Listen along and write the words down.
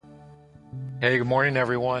Hey, good morning,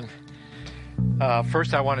 everyone.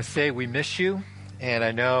 First, I want to say we miss you, and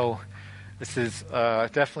I know this is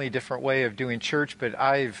definitely a different way of doing church, but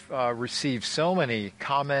I've received so many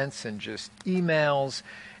comments and just emails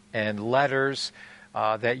and letters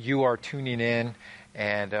that you are tuning in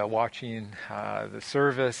and watching the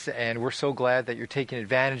service, and we're so glad that you're taking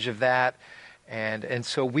advantage of that. And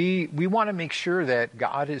so we want to make sure that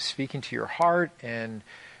God is speaking to your heart and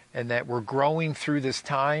that we're growing through this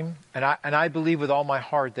time. And I believe with all my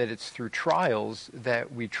heart that it's through trials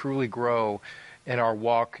that we truly grow in our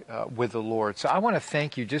walk with the Lord. So I want to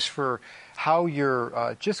thank you just for how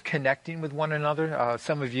you're just connecting with one another.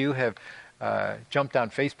 Some of you have jumped on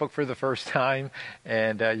Facebook for the first time,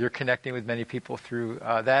 and you're connecting with many people through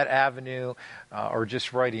that avenue, or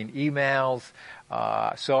just writing emails.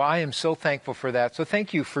 So I am so thankful for that. So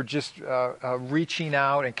thank you for just reaching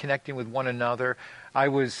out and connecting with one another. I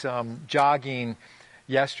was jogging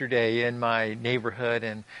yesterday in my neighborhood,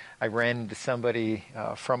 and I ran into somebody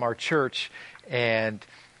from our church, and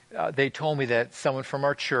they told me that someone from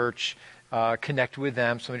our church connected with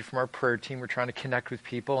them. Somebody from our prayer team were trying to connect with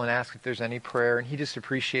people and ask if there's any prayer, and he just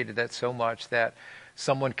appreciated that so much, that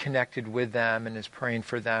someone connected with them and is praying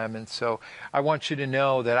for them. And so I want you to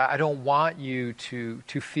know that I don't want you to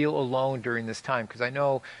feel alone during this time, because I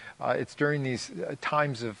know it's during these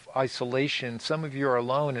times of isolation. Some of you are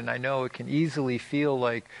alone, and I know it can easily feel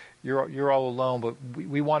like you're all alone, but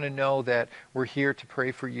we want to know that we're here to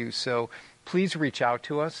pray for you. So please reach out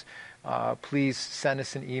to us. Please send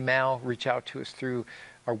us an email, reach out to us through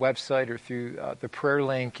our website or through the prayer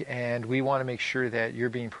link, and we want to make sure that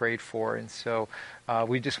you're being prayed for. And so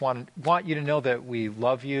we just want you to know that we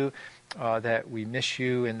love you, that we miss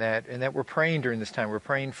you, and that we're praying during this time. We're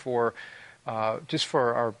praying for just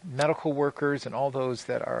for our medical workers and all those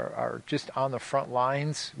that are just on the front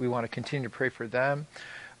lines. We want to continue to pray for them.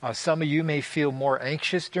 Some of you may feel more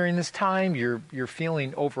anxious during this time. You're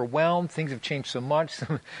feeling overwhelmed. Things have changed so much.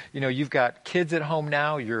 You've got kids at home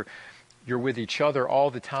now. You're with each other all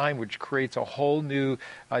the time, which creates a whole new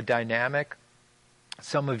dynamic.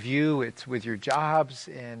 Some of you, it's with your jobs,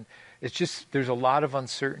 and it's just, there's a lot of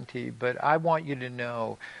uncertainty. But I want you to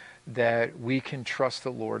know that we can trust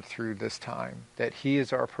the Lord through this time, that He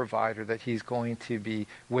is our provider, that He's going to be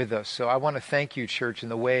with us. So I want to thank you, church, in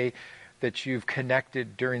the way that you've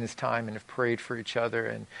connected during this time and have prayed for each other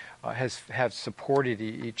and have supported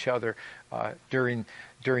each other during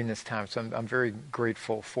this time. So I'm very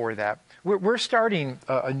grateful for that. We're starting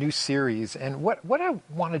a new series, and what I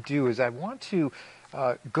want to do is I want to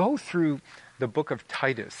go through the book of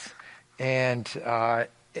Titus and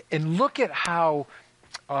look at how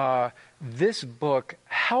this book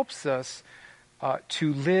helps us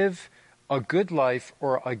to live a good life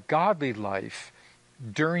or a godly life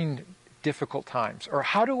during difficult times. Or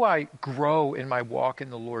how do I grow in my walk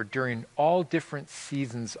in the Lord during all different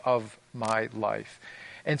seasons of my life?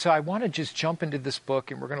 And so I want to just jump into this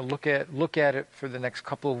book, and we're going to look at it for the next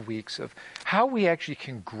couple of weeks of how we actually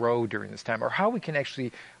can grow during this time, or how we can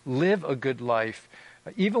actually live a good life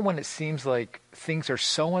even when it seems like things are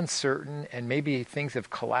so uncertain and maybe things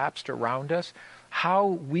have collapsed around us. How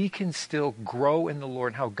we can still grow in the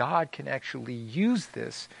Lord, and how God can actually use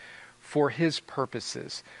this for His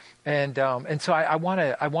purposes. And so I want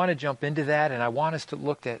to jump into that, and I want us to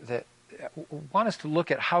look at that. Want us to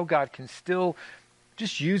look at how God can still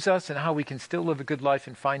just use us, and how we can still live a good life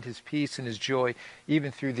and find His peace and His joy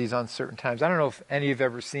even through these uncertain times. I don't know if any of you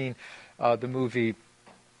have ever seen the movie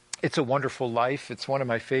It's a Wonderful Life. It's one of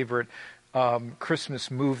my favorite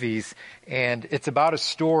Christmas movies, and it's about a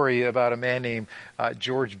story about a man named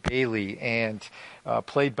George Bailey, and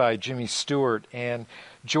played by Jimmy Stewart. And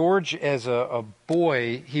George, as a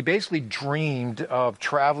boy, he basically dreamed of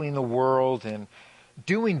traveling the world and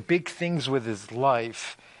doing big things with his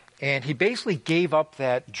life, and he basically gave up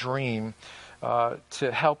that dream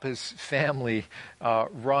to help his family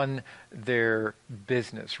run their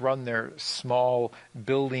business, run their small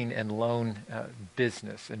building and loan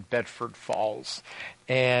business in Bedford Falls.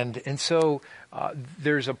 And so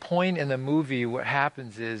there's a point in the movie, what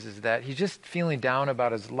happens is that he's just feeling down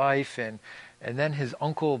about his life, and then his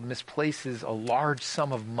uncle misplaces a large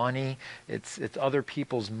sum of money. It's other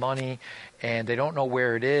people's money, and they don't know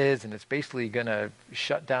where it is, and it's basically going to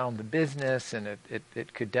shut down the business, and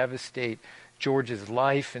it could devastate George's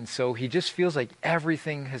life. And so he just feels like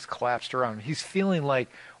everything has collapsed around him. He's feeling like,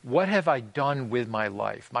 what have I done with my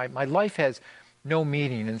life? My life has no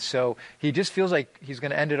meaning. And so he just feels like he's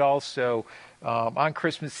going to end it all. So on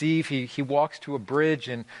Christmas Eve, he walks to a bridge,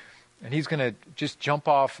 and he's going to just jump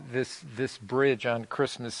off this bridge on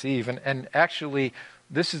Christmas Eve. And actually,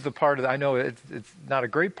 this is the part of I know it's not a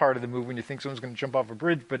great part of the movie when you think someone's going to jump off a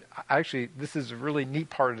bridge, but actually this is a really neat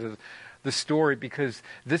part of the story, because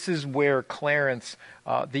this is where Clarence,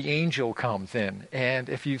 the angel, comes in. And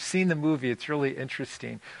if you've seen the movie, it's really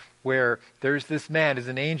interesting, where there's this man as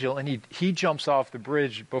an angel, and he jumps off the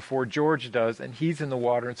bridge before George does, and he's in the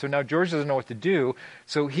water. And so now George doesn't know what to do,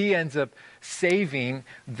 so he ends up saving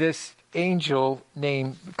this angel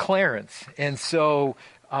named Clarence. And so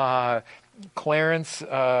Clarence,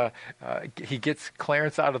 he gets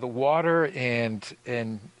Clarence out of the water, and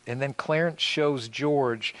then Clarence shows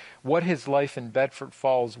George what his life in Bedford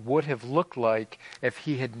Falls would have looked like if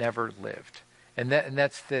he had never lived. And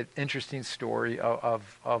that's the interesting story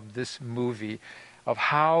of this movie, of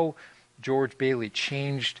how George Bailey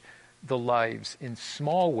changed the lives in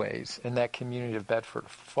small ways in that community of Bedford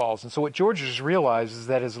Falls. And so what George has realized is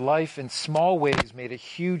that his life in small ways made a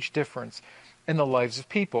huge difference in the lives of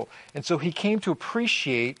people. And so he came to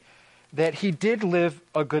appreciate that he did live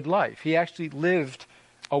a good life. He actually lived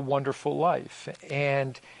a wonderful life.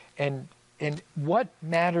 And what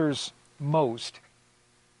matters most,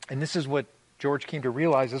 and this is what George came to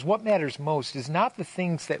realize, is what matters most is not the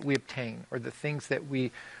things that we obtain or the things that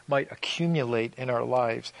we might accumulate in our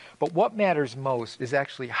lives, but what matters most is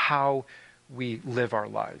actually how we live our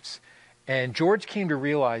lives. And George came to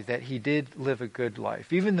realize that he did live a good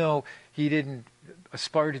life. Even though he didn't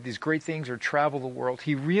aspire to these great things or travel the world,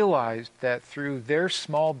 he realized that through their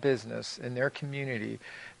small business in their community,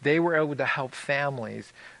 they were able to help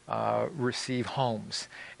families receive homes.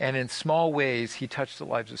 And in small ways, he touched the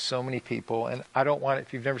lives of so many people. And I don't want,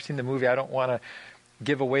 if you've never seen the movie, I don't want to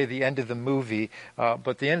give away the end of the movie,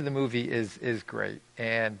 but the end of the movie is great.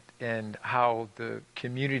 And how the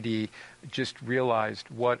community just realized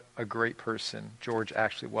what a great person George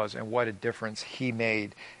actually was, and what a difference he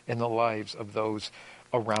made in the lives of those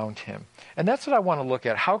around him. And that's what I want to look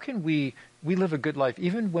at. How can we live a good life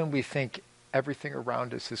even when we think everything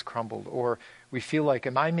around us has crumbled, or we feel like,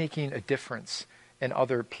 am I making a difference in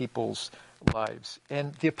other people's lives?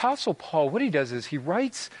 And the Apostle Paul, what he does is he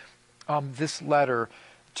writes this letter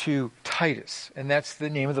to Titus, and that's the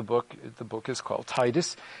name of the book. The book is called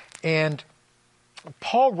Titus. And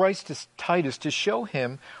Paul writes to Titus to show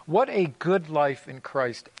him what a good life in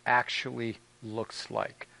Christ actually looks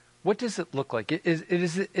like. What does it look like? Is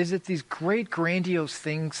it these great, grandiose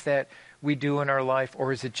things that we do in our life,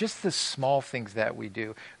 or is it just the small things that we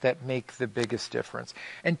do that make the biggest difference?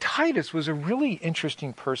 And Titus was a really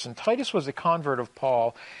interesting person. Titus was a convert of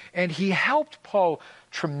Paul, and he helped Paul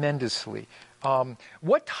tremendously.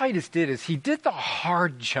 What Titus did is he did the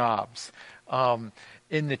hard jobs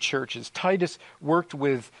in the churches. Titus worked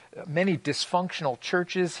with many dysfunctional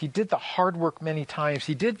churches. He did the hard work many times.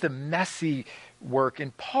 He did the messy work,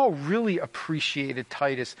 and Paul really appreciated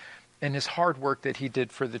Titus and his hard work that he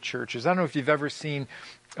did for the churches. I don't know if you've ever seen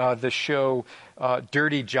the show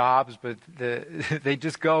Dirty Jobs, but they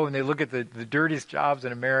just go and they look at the dirtiest jobs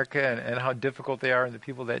in America and how difficult they are and the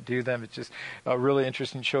people that do them. It's just a really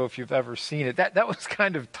interesting show if you've ever seen it. That was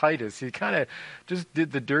kind of Titus. He kind of just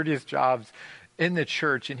did the dirtiest jobs in the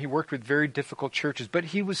church, and he worked with very difficult churches, but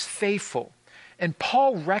he was faithful. And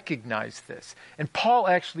Paul recognized this. And Paul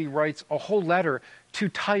actually writes a whole letter to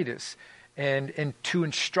Titus and to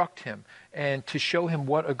instruct him and to show him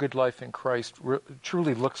what a good life in Christ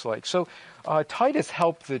truly looks like. So Titus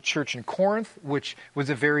helped the church in Corinth, which was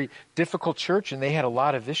a very difficult church, and they had a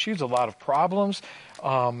lot of issues, a lot of problems.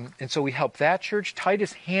 And so we helped that church.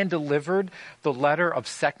 Titus hand-delivered the letter of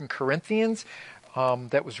 2 Corinthians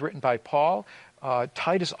that was written by Paul.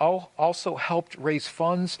 Titus also helped raise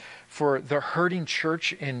funds for the hurting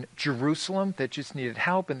church in Jerusalem that just needed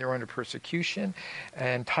help, and they were under persecution,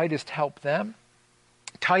 and Titus helped them.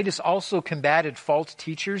 Titus also combated false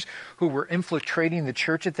teachers who were infiltrating the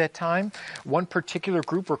church at that time. One particular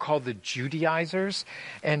group were called the Judaizers,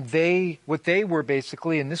 and what they were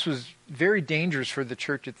basically, and this was very dangerous for the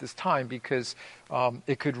church at this time because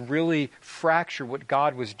it could really fracture what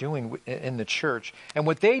God was doing in the church. And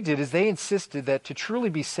what they did is they insisted that to truly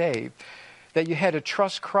be saved, that you had to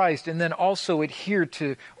trust Christ and then also adhere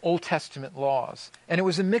to Old Testament laws. And it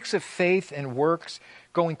was a mix of faith and works,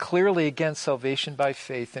 going clearly against salvation by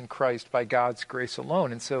faith in Christ by God's grace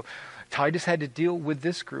alone. And so Titus had to deal with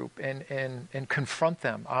this group and confront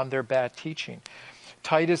them on their bad teaching.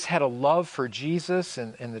 Titus had a love for Jesus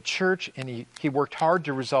and the church, and he worked hard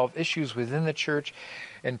to resolve issues within the church,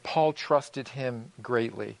 and Paul trusted him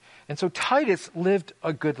greatly. And so Titus lived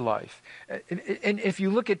a good life. And if you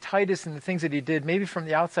look at Titus and the things that he did, maybe from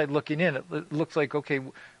the outside looking in, it looks like, okay,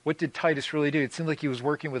 what did Titus really do? It seemed like he was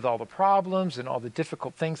working with all the problems and all the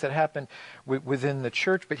difficult things that happened within the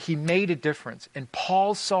church, but he made a difference. And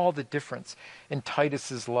Paul saw the difference in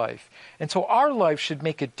Titus's life. And so our life should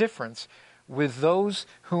make a difference with those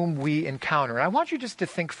whom we encounter. And I want you just to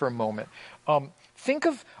think for a moment. Think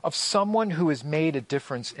of someone who has made a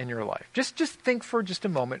difference in your life. Just think for just a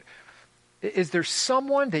moment. Is there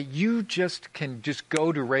someone that you can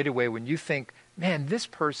go to right away when you think, man, this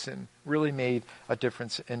person really made a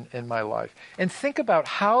difference in my life? And think about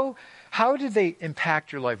how did they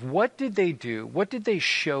impact your life? What did they do? What did they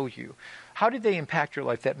show you? How did they impact your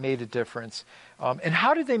life that made a difference? And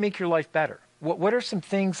how did they make your life better? What are some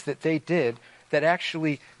things that they did that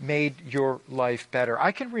actually made your life better?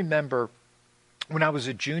 I can remember when I was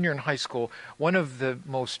a junior in high school, one of the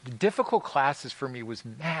most difficult classes for me was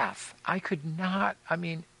math.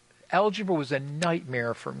 Algebra was a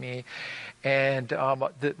nightmare for me. And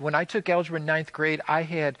when I took algebra in ninth grade, I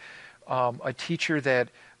had a teacher that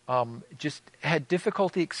just had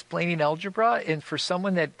difficulty explaining algebra. And for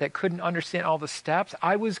someone that couldn't understand all the steps,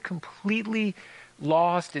 I was completely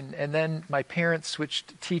lost. And then my parents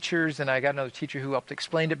switched teachers, and I got another teacher who helped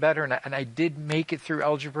explain it better. And I did make it through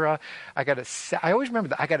algebra. I always remember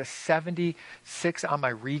that I got a 76 on my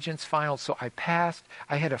Regents final, so I passed.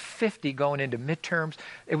 I had a 50 going into midterms.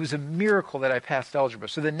 It was a miracle that I passed algebra.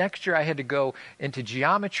 So the next year I had to go into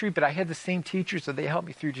geometry, but I had the same teacher, so they helped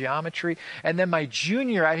me through geometry. And then my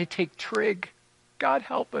junior, I had to take trig. God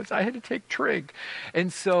help us, I had to take trig.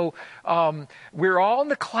 And so we're all in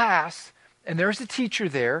the class, and there's a teacher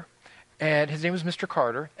there, and his name was Mr.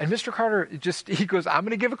 Carter. And Mr. Carter he goes, I'm going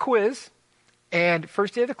to give a quiz, and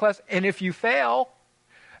first day of the class, and if you fail,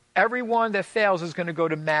 everyone that fails is going to go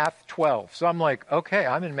to Math 12. So I'm like, okay,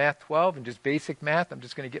 I'm in Math 12 and just basic math. I'm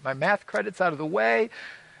just going to get my math credits out of the way,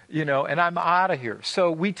 and I'm out of here.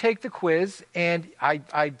 So we take the quiz, and I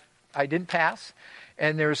didn't pass.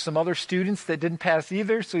 And there's some other students that didn't pass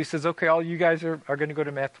either. So he says, okay, all you guys are going to go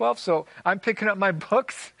to Math 12. So I'm picking up my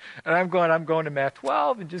books, and I'm going to Math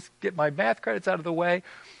 12 and just get my math credits out of the way.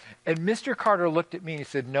 And Mr. Carter looked at me and he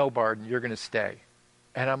said, no, Barden, you're going to stay.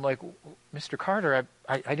 And I'm like, Mr. Carter,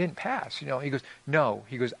 I didn't pass. He goes, no.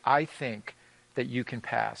 He goes, I think that you can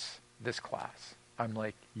pass this class. I'm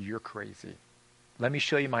like, you're crazy. Let me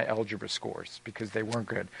show you my algebra scores, because they weren't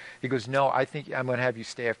good. He goes, no, I think I'm going to have you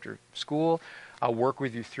stay after school. I'll work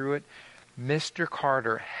with you through it. Mr.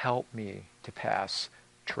 Carter helped me to pass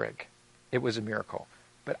trig. It was a miracle.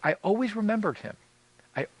 But I always remembered him.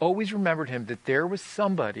 I always remembered him, that there was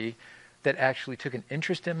somebody that actually took an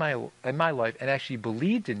interest in my life and actually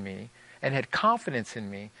believed in me and had confidence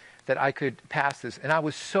in me that I could pass this. And I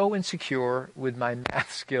was so insecure with my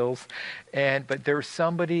math skills. But there was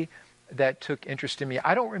somebody that took interest in me.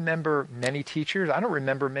 I don't remember many teachers. I don't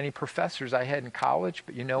remember many professors I had in college.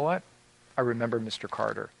 But you know what? I remember Mr.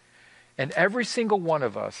 Carter. And every single one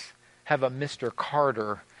of us have a Mr.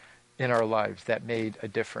 Carter in our lives that made a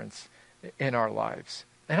difference in our lives.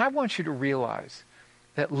 And I want you to realize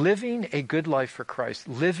that living a good life for Christ,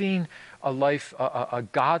 living a life, a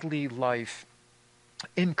godly life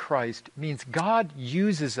in Christ, means God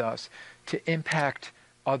uses us to impact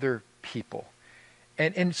other people.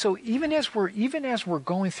 And so even as we're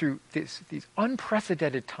going through these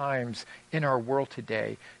unprecedented times in our world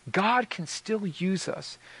today, God can still use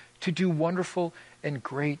us to do wonderful and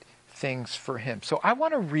great things for him. So I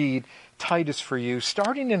want to read Titus for you,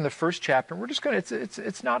 starting in the first chapter. We're just going to,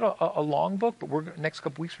 it's not a long book, but next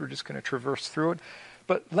couple weeks we're just going to traverse through it.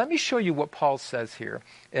 But let me show you what Paul says here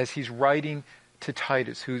as he's writing to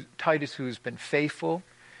Titus, who's been faithful.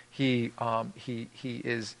 He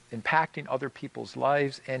is impacting other people's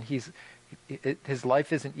lives, and his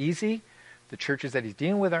life isn't easy. The churches that he's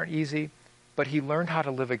dealing with aren't easy, but he learned how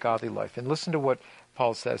to live a godly life. And listen to what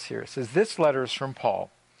Paul says here. It says, this letter is from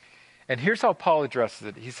Paul. And here's how Paul addresses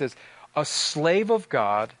it. He says, a slave of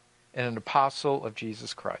God and an apostle of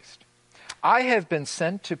Jesus Christ. I have been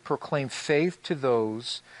sent to proclaim faith to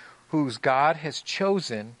those whose God has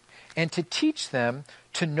chosen, and to teach them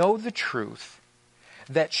to know the truth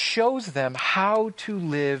that shows them how to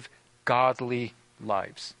live godly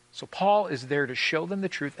lives. So Paul is there to show them the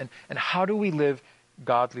truth and how do we live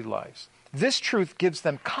godly lives. This truth gives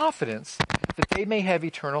them confidence that they may have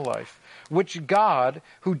eternal life, which God,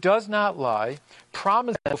 who does not lie,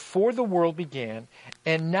 promised before the world began,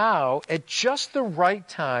 and now, at just the right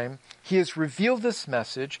time, he has revealed this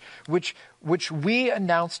message, which we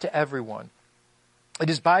announce to everyone. It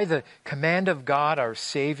is by the command of God, our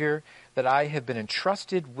Savior, that I have been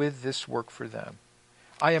entrusted with this work for them.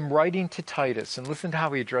 I am writing to Titus, and listen to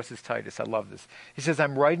how he addresses Titus. I love this. He says,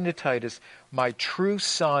 I'm writing to Titus, my true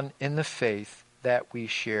son in the faith that we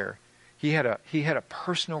share. He had a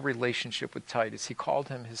personal relationship with Titus. He called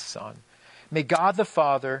him his son. May God the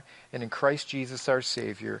Father, and in Christ Jesus our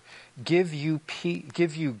Savior, give you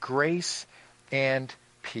grace and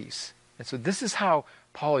peace. And so this is how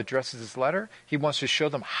Paul addresses his letter. He wants to show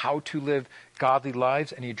them how to live godly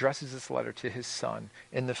lives, and he addresses this letter to his son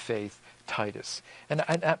in the faith, Titus. And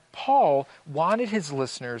Paul wanted his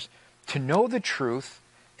listeners to know the truth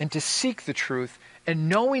and to seek the truth, and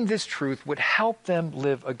knowing this truth would help them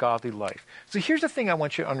live a godly life. So here's the thing I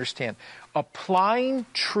want you to understand. Applying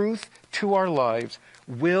truth to our lives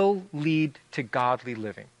will lead to godly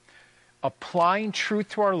living. Applying truth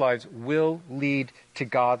to our lives will lead to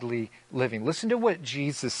godly living. Listen to what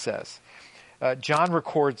Jesus says. John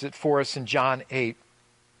records it for us in John 8.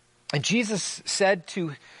 And Jesus said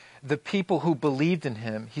to the people who believed in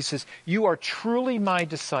him, he says, you are truly my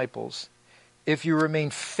disciples if you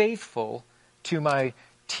remain faithful to my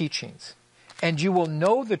teachings. And you will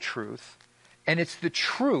know the truth, and it's the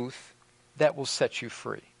truth that will set you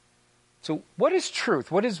free. So what is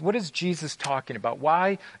truth? What is Jesus talking about?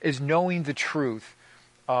 Why is knowing the truth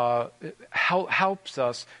helps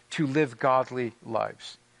us to live godly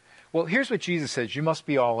lives? Well, here's what Jesus says. You must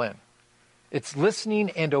be all in. It's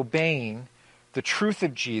listening and obeying the truth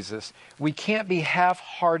of Jesus. We can't be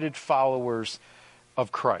half-hearted followers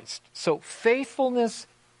of Christ. So faithfulness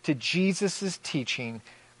to Jesus' teaching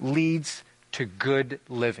leads to good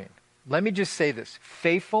living. Let me just say this.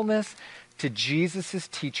 Faithfulness to Jesus'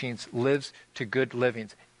 teachings lives to good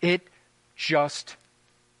livings. It just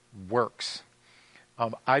works.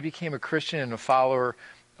 I became a Christian and a follower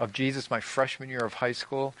of Jesus my freshman year of high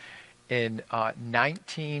school in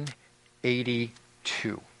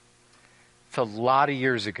 1982. It's a lot of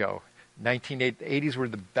years ago. 1980s were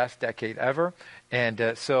the best decade ever.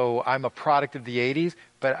 And so I'm a product of the 80s,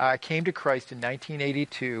 but I came to Christ in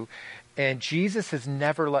 1982, and Jesus has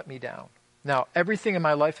never let me down. Now, everything in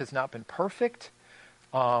my life has not been perfect.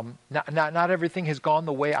 Not everything has gone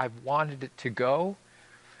the way I've wanted it to go.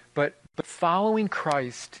 But following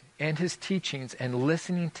Christ and his teachings and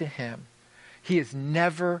listening to him, he has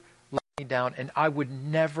never let me down, and I would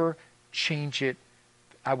never change it.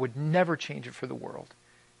 I would never change it for the world.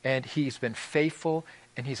 And he's been faithful,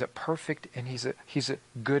 and he's a perfect, and he's a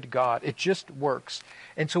good God. It just works.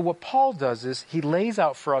 And so what Paul does is he lays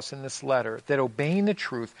out for us in this letter that obeying the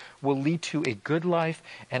truth will lead to a good life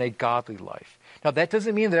and a godly life. Now, that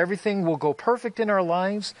doesn't mean that everything will go perfect in our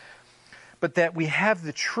lives, but that we have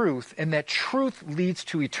the truth, and that truth leads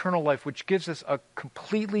to eternal life, which gives us a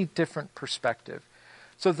completely different perspective.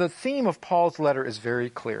 So the theme of Paul's letter is very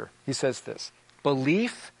clear. He says this: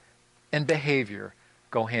 belief and behavior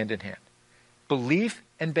go hand in hand. Belief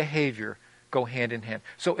and behavior go hand in hand.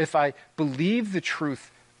 So if I believe the truth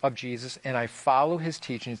of Jesus and I follow his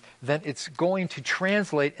teachings, then it's going to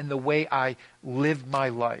translate in the way I live my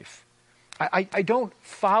life. I don't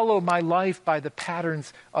follow my life by the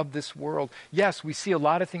patterns of this world. Yes, we see a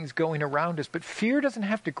lot of things going around us, but fear doesn't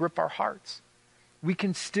have to grip our hearts. We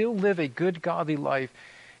can still live a good, godly life,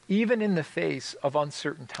 even in the face of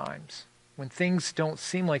uncertain times, when things don't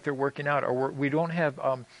seem like they're working out, or we don't have,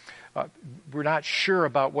 we're not sure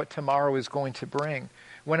about what tomorrow is going to bring.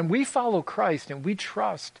 When we follow Christ and we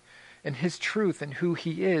trust in his truth and who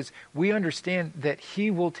he is, we understand that he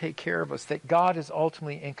will take care of us, that God is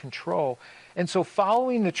ultimately in control. And so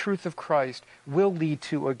following the truth of Christ will lead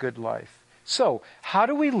to a good life. So how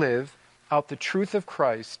do we live out the truth of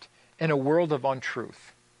Christ in a world of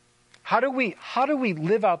untruth? How do we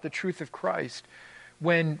live out the truth of Christ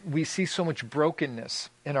when we see so much brokenness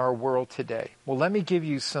in our world today? Well, let me give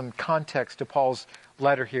you some context to Paul's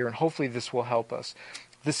letter here, and hopefully this will help us.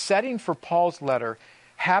 The setting for Paul's letter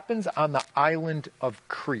happens on the island of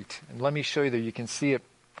Crete. And let me show you there. You can see it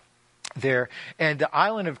there. And the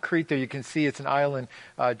island of Crete there, you can see it's an island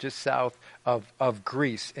just south of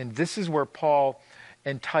Greece. And this is where Paul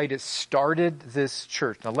and Titus started this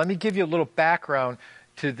church. Now, let me give you a little background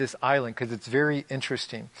to this island, because it's very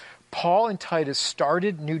interesting. Paul and Titus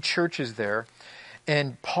started new churches there,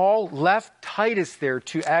 and Paul left Titus there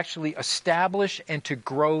to actually establish and to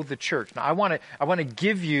grow the church. Now, I want to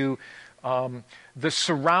give you the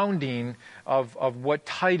surrounding of what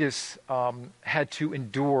Titus had to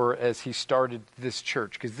endure as he started this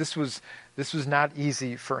church, because this was not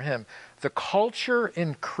easy for him. The culture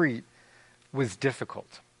in Crete was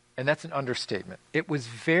difficult, and that's an understatement. It was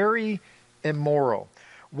very immoral.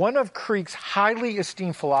 One of Crete's highly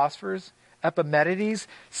esteemed philosophers, Epimenides,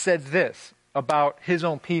 said this about his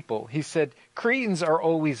own people. He said, "Cretans are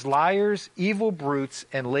always liars, evil brutes,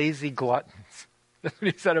 and lazy gluttons." That's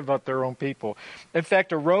what he said about their own people. In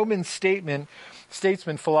fact, a Roman statesman,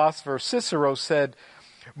 philosopher, Cicero, said,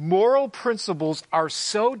 "Moral principles are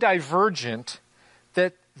so divergent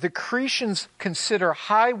that the Cretans consider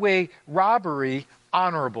highway robbery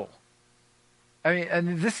honorable." I mean,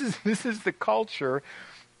 and this is the culture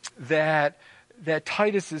that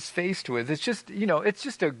Titus is faced with. It's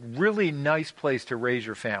just a really nice place to raise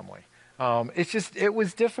your family. It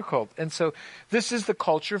was difficult. And so this is the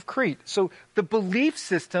culture of Crete. So the belief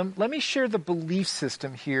system, let me share the belief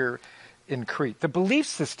system here in Crete. The belief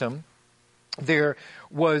system there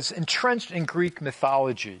was entrenched in Greek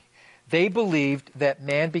mythology. They believed that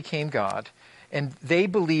man became God, and they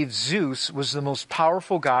believed Zeus was the most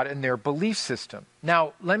powerful god in their belief system.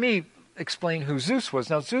 Now, let me explain who Zeus was.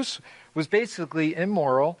 Now, Zeus was basically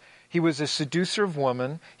immoral. He was a seducer of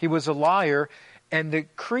women. He was a liar. And the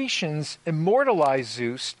Cretans immortalized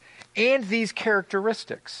Zeus and these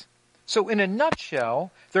characteristics. So in a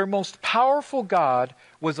nutshell, their most powerful god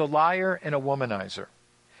was a liar and a womanizer.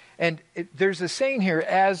 And there's a saying here,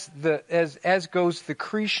 as goes the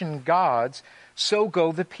Cretan gods, so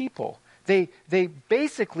go the people. They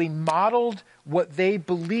basically modeled what they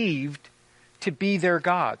believed to be their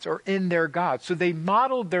gods or in their gods. So they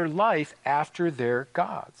modeled their life after their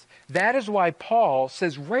gods. That is why Paul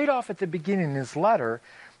says right off at the beginning of his letter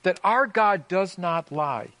that our God does not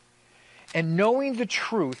lie. And knowing the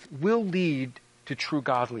truth will lead to true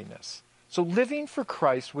godliness. So living for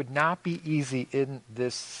Christ would not be easy in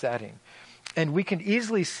this setting. And we can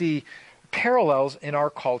easily see parallels in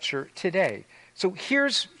our culture today. So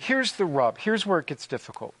here's the rub. Here's where it gets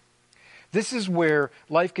difficult. This is where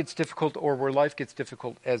life gets difficult, or where life gets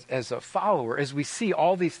difficult as a follower, as we see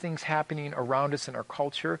all these things happening around us in our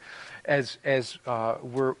culture, as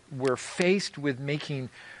we're faced with making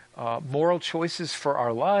moral choices for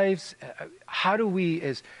our lives. How do we,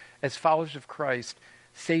 as followers of Christ,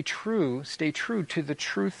 stay true to the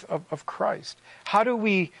truth of Christ? How do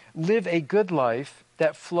we live a good life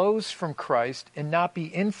that flows from Christ and not be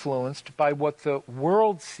influenced by what the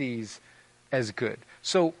world sees as good?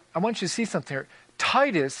 So I want you to see something here.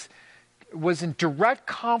 Titus was in direct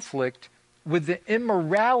conflict with the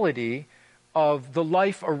immorality of the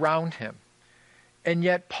life around him. And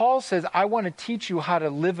yet Paul says, I want to teach you how to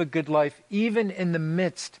live a good life even in the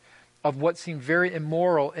midst of what seemed very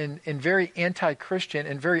immoral and very anti-Christian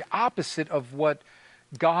and very opposite of what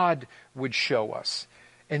God would show us.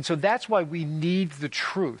 And so that's why we need the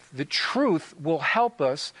truth. The truth will help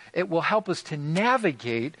us. It will help us to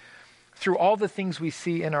navigate through all the things we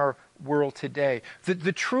see in our world today.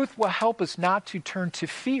 The truth will help us not to turn to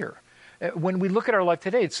fear. When we look at our life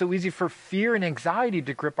today, it's so easy for fear and anxiety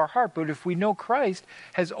to grip our heart. But if we know Christ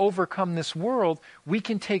has overcome this world, we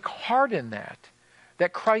can take heart in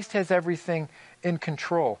that Christ has everything in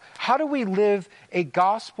control. How do we live a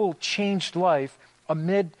gospel-changed life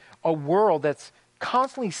amid a world that's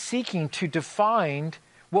constantly seeking to define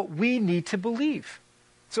what we need to believe?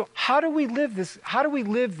 So how do we live this? How do we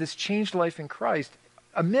live this changed life in Christ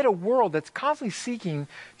amid a world that's constantly seeking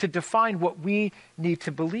to define what we need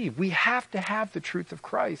to believe? We have to have the truth of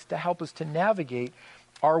Christ to help us to navigate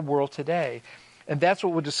our world today. And that's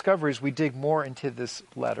what we'll discover as we dig more into this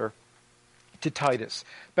letter to Titus.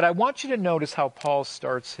 But I want you to notice how Paul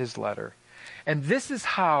starts his letter. And this is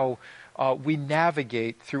how we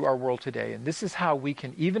navigate through our world today. And this is how we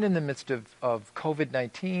can, even in the midst of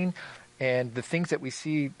COVID-19, and the things that we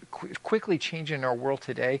see quickly changing in our world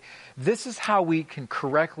today, this is how we can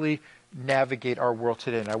correctly navigate our world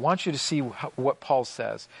today. And I want you to see what Paul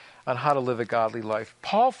says on how to live a godly life.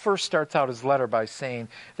 Paul first starts out his letter by saying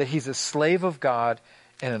that he's a slave of God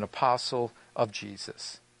and an apostle of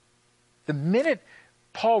Jesus. The minute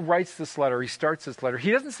Paul writes this letter, he starts this letter,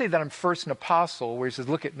 he doesn't say that I'm first an apostle, where he says,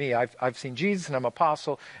 look at me, I've seen Jesus and I'm an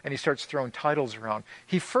apostle, and he starts throwing titles around.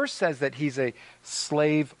 He first says that he's a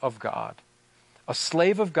slave of God. A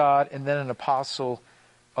slave of God and then an apostle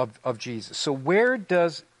of Jesus. So where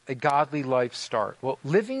does a godly life start? Well,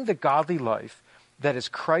 living the godly life that is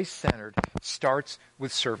Christ-centered starts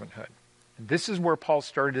with servanthood. And this is where Paul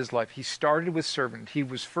started his life. He started with servant. He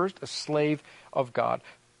was first a slave of God.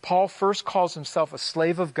 Paul first calls himself a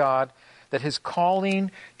slave of God, that his calling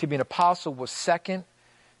to be an apostle was second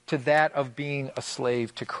to that of being a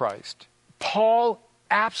slave to Christ. Paul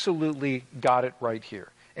absolutely got it right here,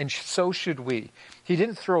 and so should we. He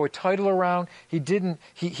didn't throw a title around.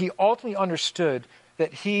 He ultimately understood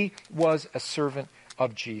that he was a servant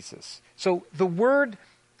of Jesus. So the word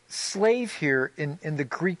slave here in the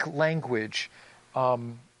Greek language,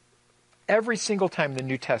 every single time in the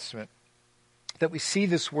New Testament that we see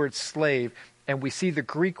this word slave and we see the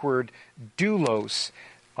Greek word doulos,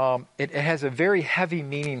 it has a very heavy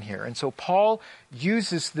meaning here. And so Paul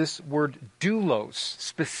uses this word doulos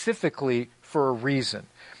specifically for a reason.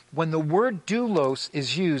 When the word doulos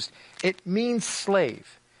is used, it means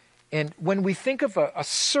slave. And when we think of a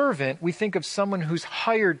servant, we think of someone who's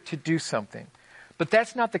hired to do something. But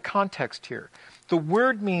that's not the context here. The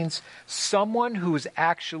word means someone who is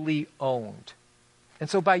actually owned. And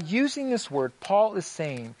so by using this word, Paul is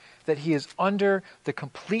saying that he is under the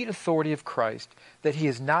complete authority of Christ, that he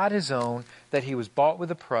is not his own, that he was bought with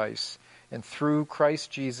a price, and through Christ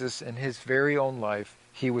Jesus and his very own life,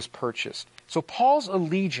 he was purchased. So Paul's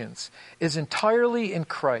allegiance is entirely in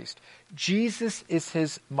Christ. Jesus is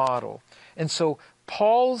his model. And so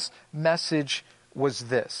Paul's message was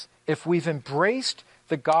this: if we've embraced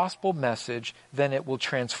the gospel message, then it will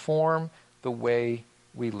transform the way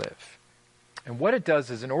we live. And what it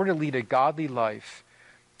does is, in order to lead a godly life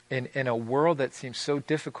in a world that seems so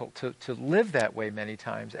difficult to live that way many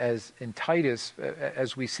times, as in Titus,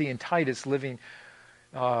 as we see in Titus living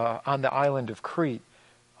on the island of Crete,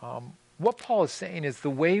 what Paul is saying is the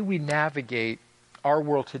way we navigate our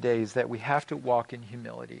world today is that we have to walk in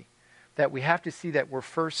humility, that we have to see that we're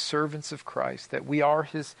first servants of Christ, that we are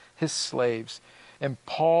his slaves. And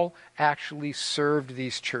Paul actually served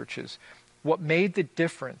these churches. What made the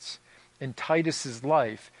difference in Titus's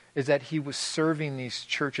life is that he was serving these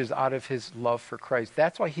churches out of his love for Christ.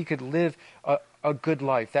 That's why he could live a good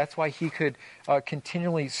life. That's why he could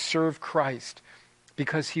continually serve Christ,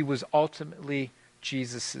 because he was ultimately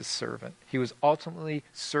Jesus' servant. He was ultimately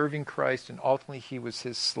serving Christ, and ultimately he was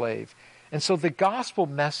his slave. And so the gospel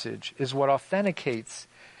message is what authenticates,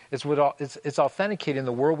 it's authenticating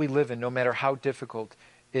the world we live in, no matter how difficult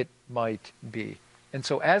it might be. And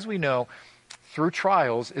so, as we know, through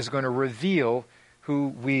trials is going to reveal who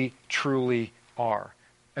we truly are.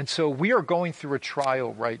 And so we are going through a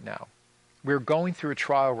trial right now. We're going through a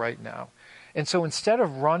trial right now. And so instead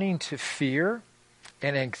of running to fear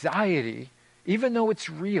and anxiety, even though it's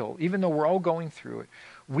real, even though we're all going through it,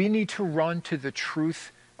 we need to run to the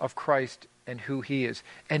truth of Christ and who he is,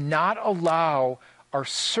 and not allow our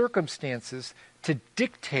circumstances to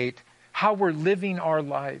dictate how we're living our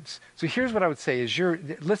lives. So here's what I would say is,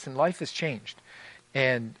 listen, life has changed.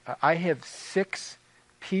 And I have 6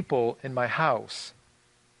 people in my house.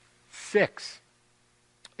 6.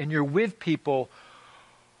 And you're with people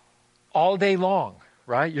all day long,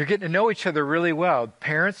 right? You're getting to know each other really well.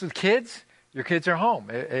 Parents with kids, your kids are home.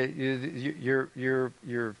 You're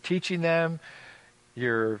teaching them.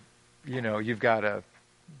 You've got to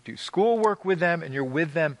do schoolwork with them, and you're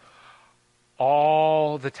with them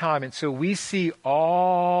all the time. And so we see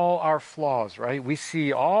all our flaws, right? We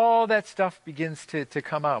see all that stuff begins to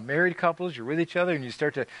come out. Married couples, you're with each other, and you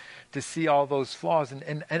start to see all those flaws.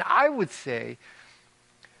 And I would say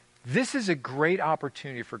this is a great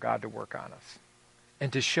opportunity for God to work on us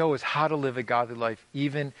and to show us how to live a godly life,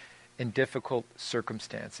 even in difficult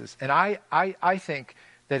circumstances. And I think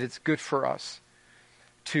that it's good for us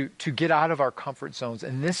to get out of our comfort zones.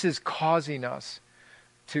 And this is causing us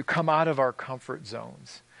to come out of our comfort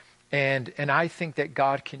zones. And I think that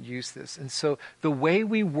God can use this. And so the way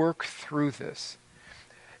we work through this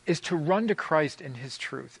is to run to Christ in his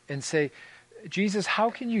truth and say, Jesus,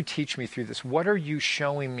 how can you teach me through this? What are you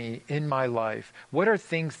showing me in my life? What are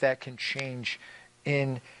things that can change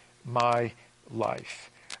in my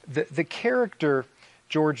life? The character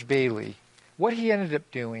George Bailey, what he ended up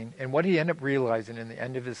doing and what he ended up realizing in the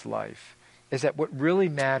end of his life is that what really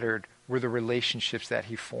mattered were the relationships that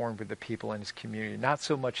he formed with the people in his community. Not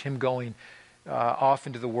so much him going off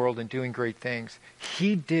into the world and doing great things.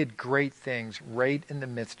 He did great things right in the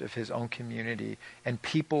midst of his own community, and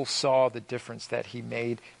people saw the difference that he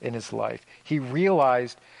made in his life. He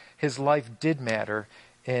realized his life did matter,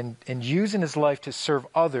 and using his life to serve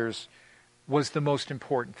others was the most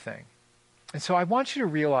important thing. And so I want you to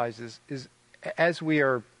realize is as we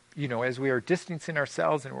are distancing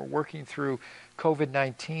ourselves and we're working through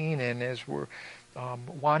COVID-19, and as we're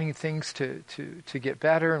wanting things to get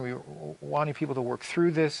better, and we're wanting people to work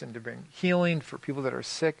through this and to bring healing for people that are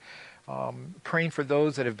sick, praying for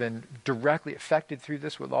those that have been directly affected through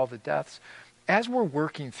this with all the deaths. As we're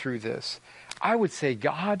working through this, I would say,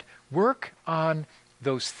 God, work on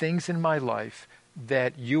those things in my life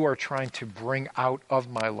that you are trying to bring out of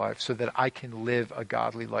my life so that I can live a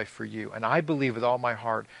godly life for you. And I believe with all my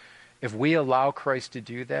heart, if we allow Christ to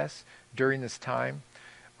do this during this time,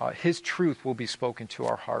 his truth will be spoken to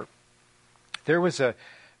our heart. There was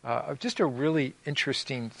just a really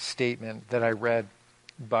interesting statement that I read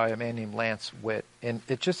by a man named Lance Witt, and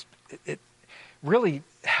it really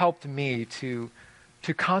helped me to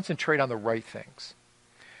concentrate on the right things.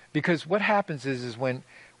 Because what happens is when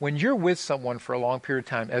you're with someone for a long period of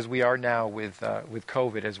time, as we are now with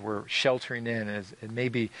COVID, as we're sheltering in, and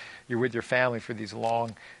maybe you're with your family for these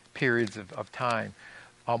long periods of time,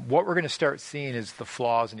 what we're going to start seeing is the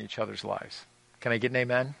flaws in each other's lives. Can I get an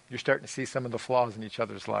amen? You're starting to see some of the flaws in each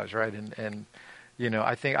other's lives, right? And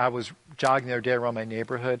I think I was jogging the other day around my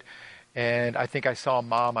neighborhood, and I think I saw a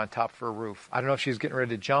mom on top of her roof. I don't know if she was getting ready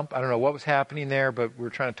to jump. I don't know what was happening there, but we were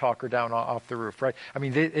trying to talk her down off the roof, right? I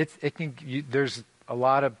mean, we need a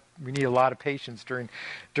lot of patience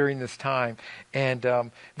during this time.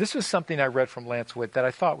 And this was something I read from Lance Witt that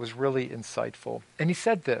I thought was really insightful. And he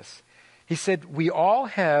said this. He said, we all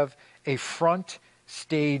have a front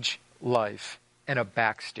stage life and a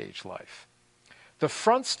backstage life. The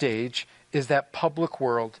front stage is that public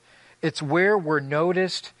world. It's where we're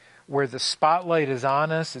noticed, where the spotlight is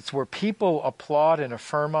on us. It's where people applaud and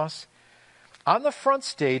affirm us. On the front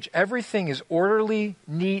stage, everything is orderly,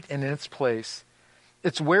 neat, and in its place.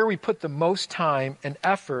 It's where we put the most time and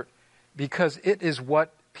effort because it is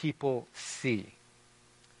what people see.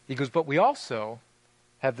 He goes, but we also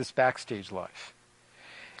have this backstage life.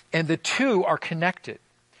 And the two are connected.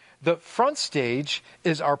 The front stage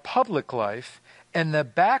is our public life, and the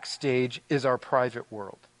backstage is our private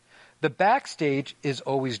world. The backstage is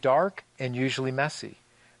always dark and usually messy.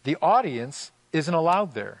 The audience isn't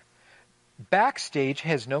allowed there. Backstage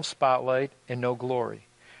has no spotlight and no glory.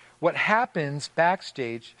 What happens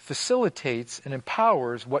backstage facilitates and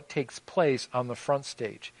empowers what takes place on the front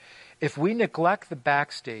stage. If we neglect the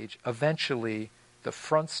backstage, eventually the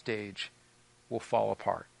front stage will fall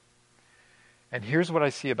apart. And here's what I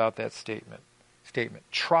see about that statement.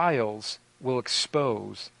 Trials will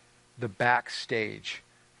expose the backstage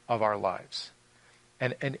of our lives.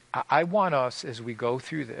 And I want us, as we're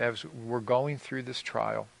going through this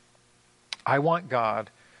trial, I want God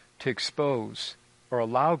to expose or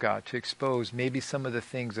allow God to expose maybe some of the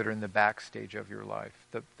things that are in the backstage of your life,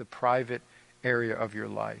 the private area of your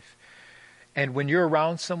life. And when you're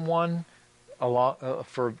around someone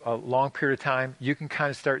for a long period of time, you can kind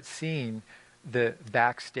of start seeing the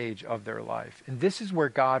backstage of their life. And this is where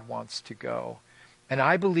God wants to go. And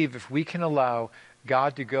I believe if we can allow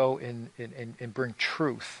God to go and bring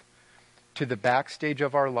truth to the backstage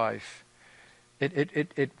of our life,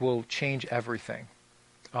 it will change everything.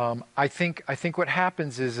 I think what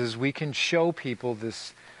happens is we can show people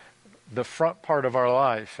the front part of our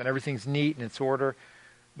life and everything's neat and it's order,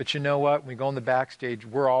 but you know what? When we go on the backstage,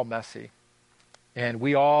 we're all messy, and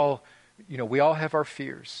we all have our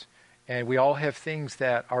fears, and we all have things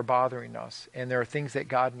that are bothering us, and there are things that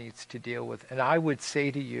God needs to deal with. And I would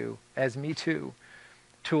say to you, as me too,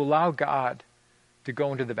 to allow God to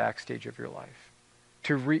go into the backstage of your life,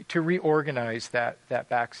 to reorganize that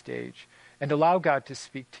backstage. And allow God to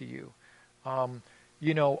speak to you.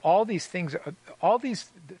 All these things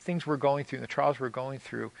we're going through, the trials we're going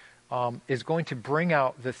through, is going to bring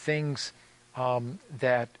out the things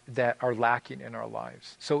that are lacking in our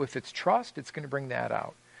lives. So if it's trust, it's going to bring that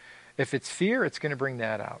out. If it's fear, it's going to bring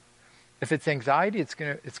that out. If it's anxiety, it's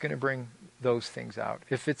going to bring those things out.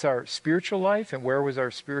 If it's our spiritual life, and where was our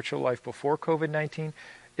spiritual life before COVID-19,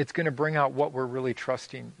 it's going to bring out what we're really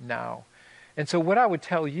trusting now. And so what I would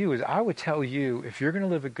tell you is, if you're going to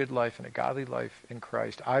live a good life and a godly life in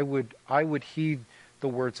Christ, I would heed the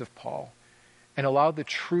words of Paul and allow the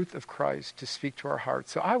truth of Christ to speak to our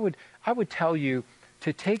hearts. So I would tell you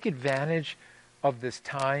to take advantage of this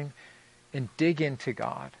time and dig into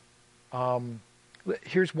God.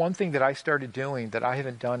 Here's one thing that I started doing that I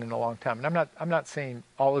haven't done in a long time. And I'm not saying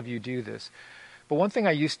all of you do this, but one thing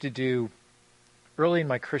I used to do early in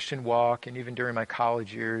my Christian walk and even during my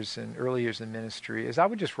college years and early years in ministry is I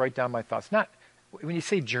would just write down my thoughts. Not when you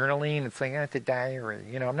say journaling, it's like it's a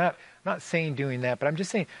diary. I'm not saying doing that, but I'm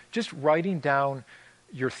just saying just writing down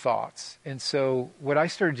your thoughts. And so what I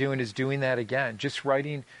started doing is doing that again, just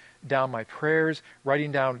writing down my prayers,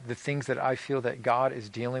 writing down the things that I feel that God is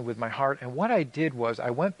dealing with my heart. And what I did was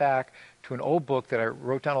I went back to an old book that I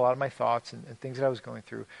wrote down a lot of my thoughts and things that I was going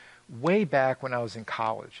through, way back when I was in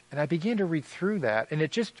college. And I began to read through that, and it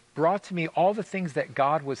just brought to me all the things that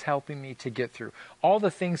God was helping me to get through, all the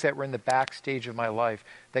things that were in the backstage of my life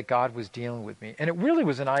that God was dealing with me. And it really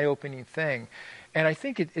was an eye-opening thing. And I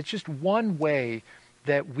think it's just one way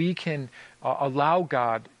that we can allow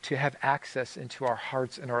God to have access into our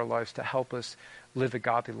hearts and our lives to help us live a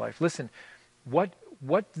godly life. Listen, what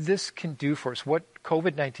this can do for us, what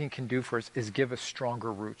COVID-19 can do for us, is give us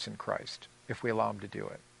stronger roots in Christ if we allow him to do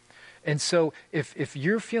it. And so if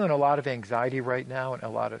you're feeling a lot of anxiety right now and a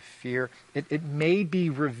lot of fear, it may be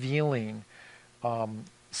revealing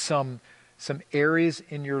some areas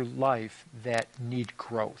in your life that need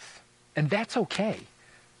growth. And that's okay.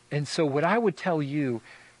 And so what I would tell you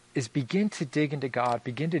is begin to dig into God,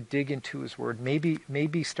 begin to dig into his word,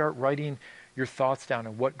 maybe start writing your thoughts down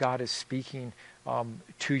and what God is speaking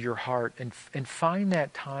to your heart, and find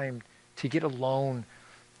that time to get alone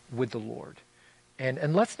with the Lord.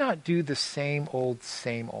 And let's not do the same old.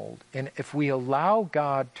 And if we allow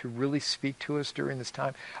God to really speak to us during this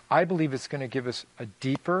time, I believe it's going to give us a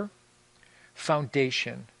deeper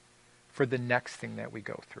foundation for the next thing that we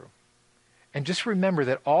go through. And just remember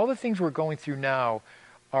that all the things we're going through now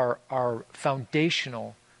are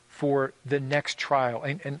foundational for the next trial.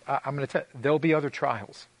 And I'm going to tell you, there'll be other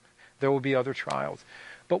trials. There will be other trials.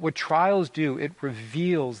 But what trials do, it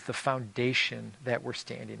reveals the foundation that we're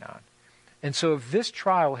standing on. And so if this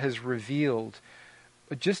trial has revealed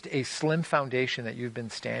just a slim foundation that you've been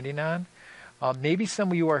standing on, maybe some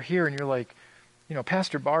of you are here and you're like,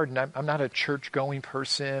 Pastor Barden, I'm not a church-going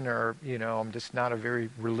person, or, I'm just not a very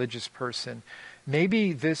religious person.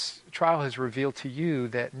 Maybe this trial has revealed to you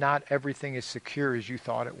that not everything is secure as you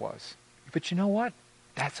thought it was. But you know what?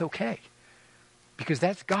 That's okay. Because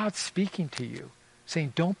that's God speaking to you,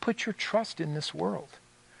 saying, don't put your trust in this world.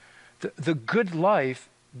 The good life,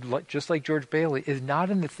 just like George Bailey, is not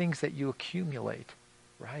in the things that you accumulate,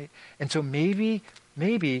 right? And so maybe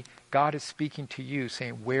God is speaking to you,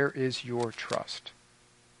 saying, where is your trust?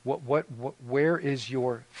 Where is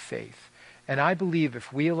your faith? And I believe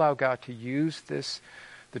if we allow God to use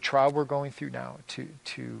the trial we're going through now,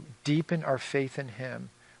 to deepen our faith in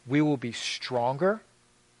him, we will be stronger.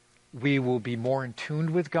 We will be more in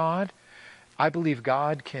tune with God. I believe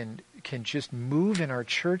God can just move in our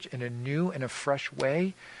church in a new and a fresh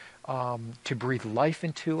way, to breathe life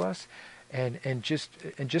into us and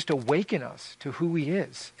just awaken us to who he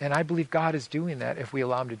is. And I believe God is doing that if we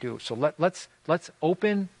allow him to do it. So let's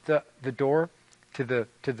open the door to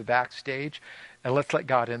the backstage, and let's let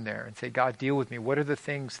God in there and say, God, deal with me. What are the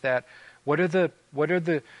things what are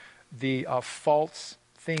the false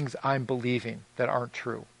things I'm believing that aren't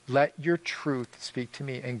true? Let your truth speak to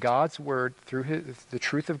me. And God's word, through the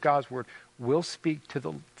truth of God's word, will speak to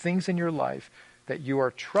the things in your life that you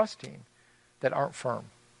are trusting that aren't firm,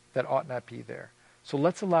 that ought not be there. So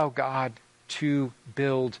let's allow God to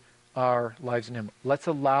build our lives in him. Let's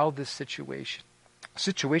allow this situation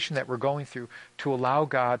that we're going through to allow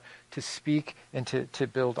God to speak and to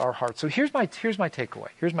build our hearts. So here's my takeaway.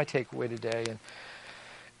 Here's my takeaway today.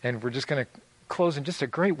 And we're just going to close in just a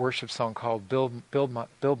great worship song called Build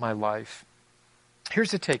My Life.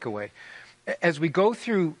 Here's the takeaway. As we go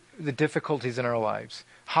through the difficulties in our lives,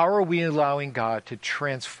 how are we allowing God to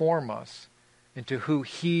transform us into who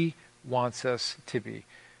he wants us to be?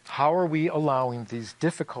 How are we allowing these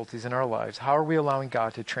difficulties in our lives? How are we allowing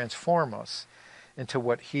God to transform us into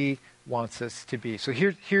what he wants us to be? So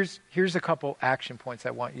here's a couple action points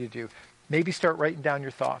I want you to do. Maybe start writing down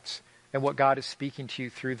your thoughts and what God is speaking to you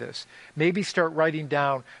through this. Maybe start writing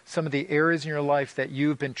down some of the areas in your life that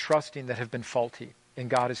you've been trusting that have been faulty, and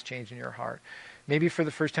God is changing your heart. Maybe for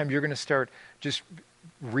the first time you're going to start just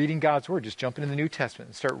reading God's word. Just jump into the New Testament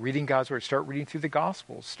and start reading God's word. Start reading through the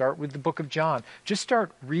Gospels. Start with the book of John. Just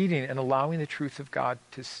start reading and allowing the truth of God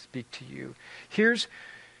to speak to you. Here's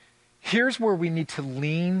where we need to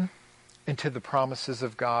lean into the promises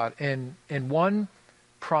of God. And one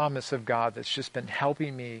promise of God that's just been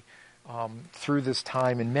helping me through this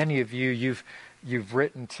time, and many of you've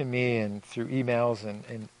written to me and through emails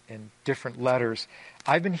and different letters.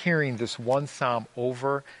 I've been hearing this one psalm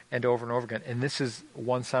over and over and over again, and this is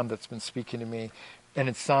one psalm that's been speaking to me, and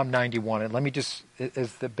it's Psalm 91. And let me just,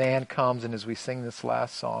 as the band comes and as we sing this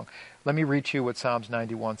last song, let me read to you what Psalms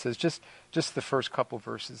 91 says. Just the first couple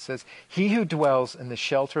verses. It says, "He who dwells in the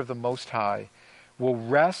shelter of the Most High will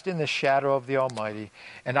rest in the shadow of the Almighty,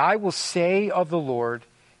 and I will say of the Lord,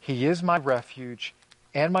 he is my refuge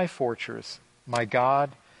and my fortress, my God,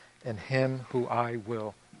 and him who I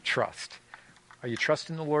will trust." Are you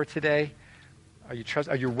trusting the Lord today? Are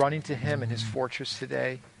you running to him and his fortress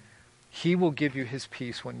today? He will give you his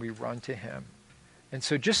peace when we run to him. And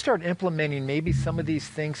so just start implementing maybe some of these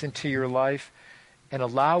things into your life and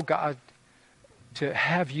allow God to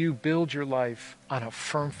have you build your life on a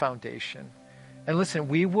firm foundation. And listen,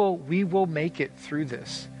 we will make it through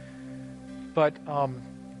this. But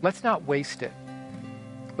let's not waste it.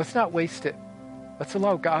 Let's not waste it. Let's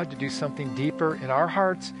allow God to do something deeper in our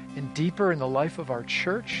hearts and deeper in the life of our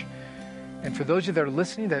church. And for those of you that are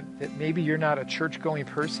listening, that maybe you're not a church-going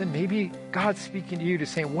person, maybe God's speaking to you to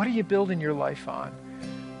say, what are you building your life on?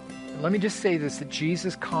 And let me just say this, that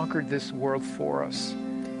Jesus conquered this world for us.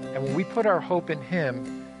 And when we put our hope in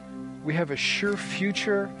him, we have a sure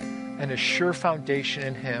future and a sure foundation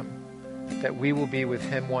in him that we will be with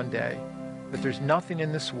him one day. But there's nothing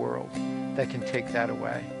in this world that can take that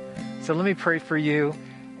away. So let me pray for you,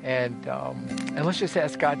 and let's just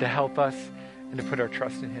ask God to help us and to put our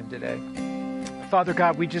trust in him today. Father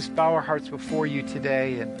God, we just bow our hearts before you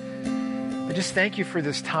today, and I just thank you for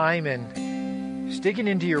this time and just digging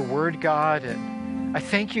into your word, God. And I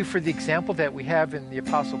thank you for the example that we have in the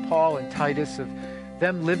Apostle Paul and Titus of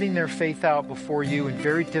them living their faith out before you in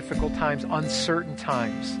very difficult times, uncertain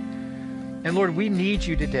times. And Lord, we need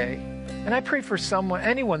you today. And I pray for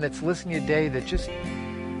anyone that's listening today that just,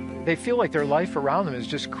 they feel like their life around them is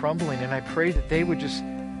just crumbling. And I pray that they would just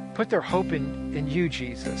put their hope in you,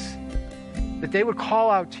 Jesus. That they would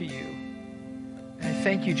call out to you. And I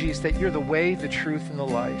thank you, Jesus, that you're the way, the truth, and the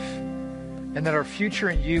life. And that our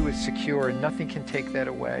future in you is secure and nothing can take that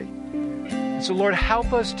away. And so, Lord,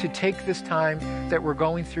 help us to take this time that we're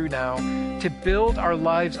going through now to build our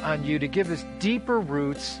lives on you, to give us deeper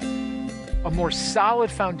roots, a more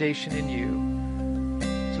solid foundation in you.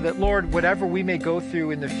 So that, Lord, whatever we may go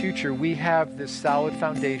through in the future, we have this solid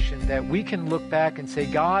foundation that we can look back and say,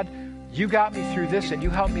 God, you got me through this and you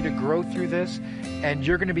helped me to grow through this, and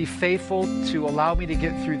you're going to be faithful to allow me to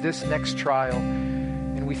get through this next trial.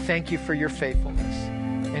 And we thank you for your faithfulness.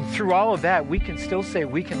 And through all of that, we can still say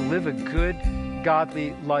we can live a good,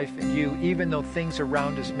 godly life in you, even though things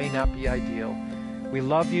around us may not be ideal. We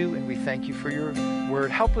love you and we thank you for your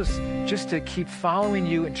word. Help us just to keep following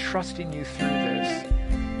you and trusting you through this.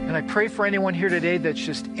 And I pray for anyone here today that's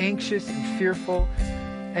just anxious and fearful,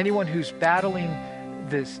 anyone who's battling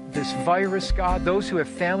this virus, God, those who have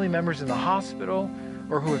family members in the hospital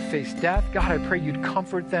or who have faced death. God, I pray you'd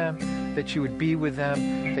comfort them, that you would be with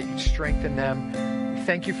them, that you'd strengthen them. We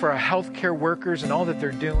thank you for our healthcare workers and all that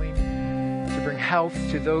they're doing to bring health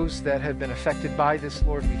to those that have been affected by this,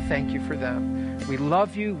 Lord. We thank you for them. We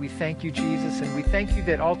love you. We thank you, Jesus. And we thank you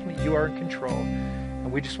that ultimately you are in control.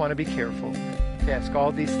 And we just want to be careful to ask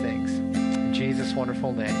all these things in Jesus'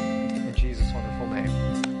 wonderful name. In Jesus' wonderful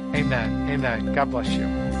name. Amen. Amen. God bless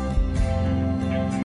you.